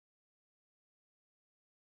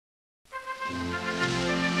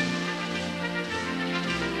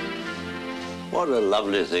What a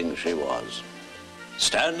lovely thing she was.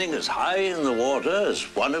 Standing as high in the water as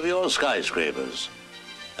one of your skyscrapers.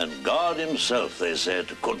 And God himself, they said,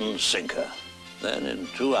 couldn't sink her. Then in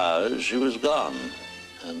 2 hours she was gone,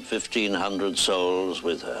 and 1,500 souls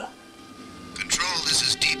with her. Control, this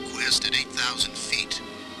is Deep Quest at 8,000 feet.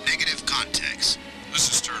 Negative contacts. This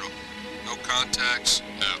is Turtle. No contacts?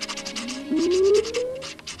 No.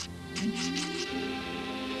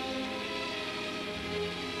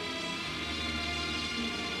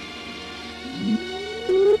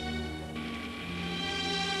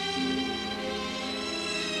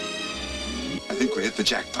 I think we hit the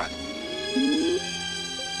jackpot.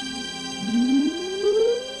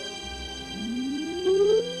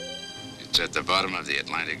 It's at the bottom of the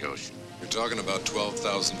Atlantic Ocean. You're talking about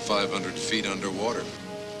 12,500 feet underwater.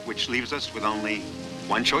 Which leaves us with only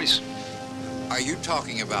one choice. Are you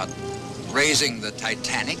talking about raising the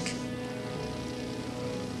Titanic?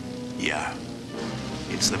 Yeah.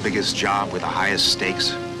 It's the biggest job with the highest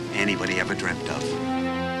stakes anybody ever dreamt of.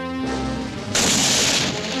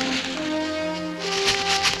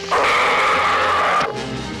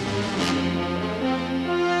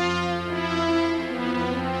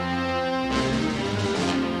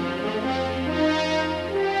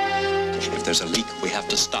 If there's a leak, we have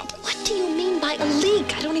to stop it. What do you mean by a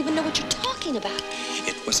leak? I don't even know what you're talking about.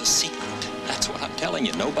 It was a secret. That's what I'm telling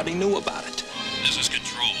you. Nobody knew about it. This is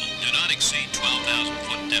Control. Do not exceed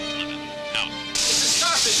 12,000-foot depth limit. Out. It's a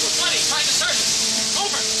starfish. We're flooding. Trying to surface.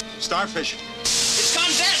 Over. Starfish. It's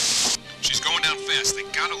gone dead. She's going down fast. They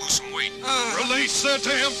gotta lose some weight. Release the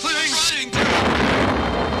damn thing!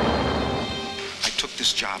 I took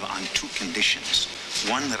this job on 2 conditions.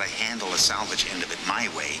 1, that I handle the salvage end of it my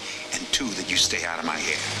way, and 2, that you stay out of my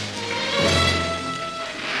hair.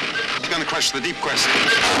 He's gonna crush the Deep Quest.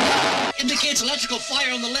 Indicates electrical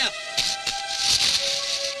fire on the left.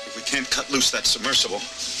 If we can't cut loose that submersible,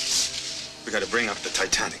 we gotta bring up the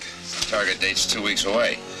Titanic. Target date's 2 weeks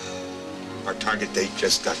away. Our target date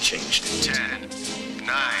just got changed. 10,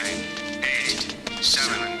 9, 8,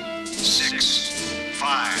 7, 6,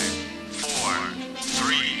 5, 4,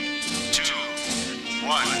 3, 2,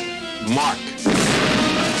 1. Mark.